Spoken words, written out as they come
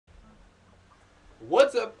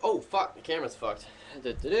What's up? Oh, fuck, the camera's fucked.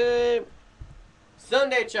 Da-da-da.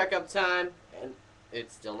 Sunday checkup time, and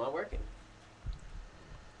it's still not working.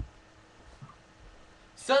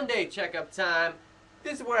 Sunday checkup time.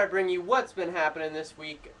 This is where I bring you what's been happening this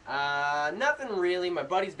week. Nothing really. My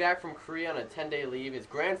buddy's back from Korea on a 10-day leave. His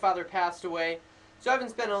grandfather passed away, so I've been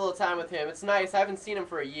spending a little time with him. It's nice. I haven't seen him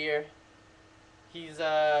for a year. He's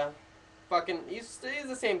he's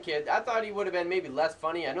the same kid. I thought he would have been maybe less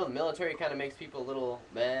funny. I know the military kind of makes people a little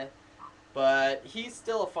meh, but he's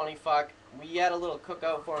still a funny fuck. We had a little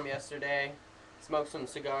cookout for him yesterday. Smoked some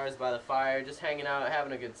cigars by the fire, just hanging out,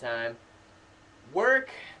 having a good time.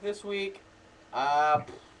 Work this week, it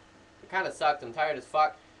kind of sucked. I'm tired as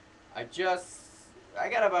fuck. I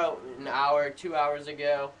got about an hour, 2 hours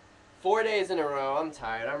ago. 4 days in a row. I'm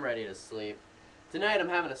tired. I'm ready to sleep. Tonight I'm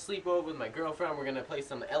having a sleepover with my girlfriend. We're gonna play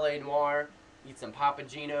some LA Noire, eat some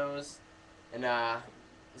Papagenos, and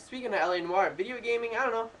speaking of LA Noire, video gaming, I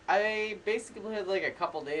don't know. I basically had like a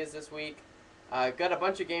couple days this week. Got a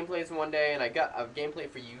bunch of gameplays in one day, and I got a gameplay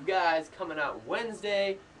for you guys coming out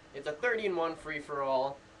Wednesday. It's a 30-in-1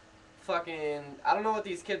 free-for-all. Fucking, I don't know what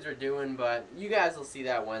these kids are doing, but you guys will see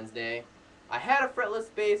that Wednesday. I had a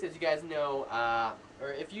fretless bass, as you guys know,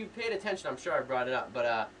 or if you paid attention, I'm sure I brought it up,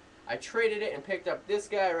 but I traded it and picked up this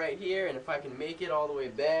guy right here, and if I can make it all the way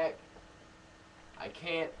back, I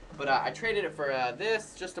can't, but I traded it for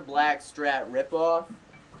this, just a black Strat ripoff.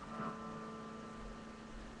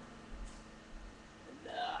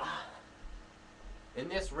 And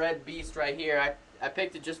this red beast right here, I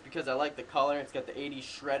picked it just because I like the color. It's got the 80s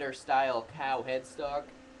shredder style cow headstock.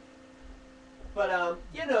 But,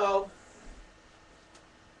 you know,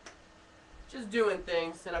 just doing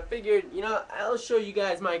things, and I figured, you know, I'll show you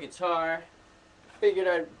guys my guitar. Figured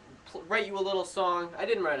I'd write you a little song. I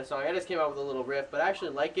didn't write a song, I just came out with a little riff, but I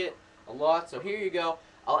actually like it a lot, so here you go.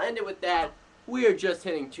 I'll end it with that. We are just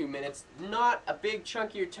hitting 2 minutes. Not a big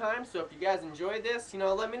chunk of your time, so if you guys enjoyed this, you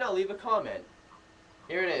know, let me know, leave a comment.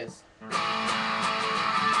 Here it is.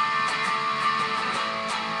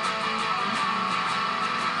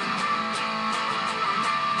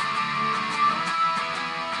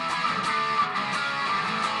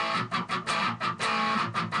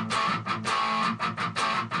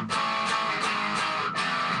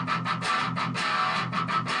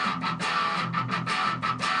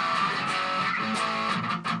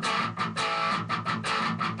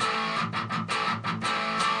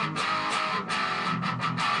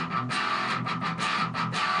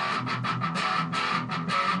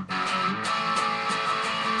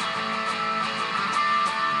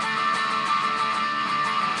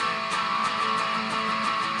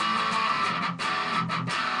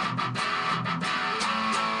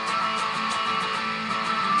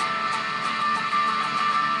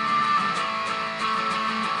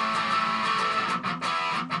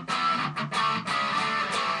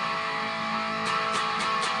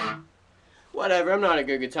 Whatever, I'm not a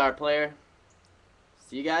good guitar player.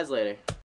 See you guys later.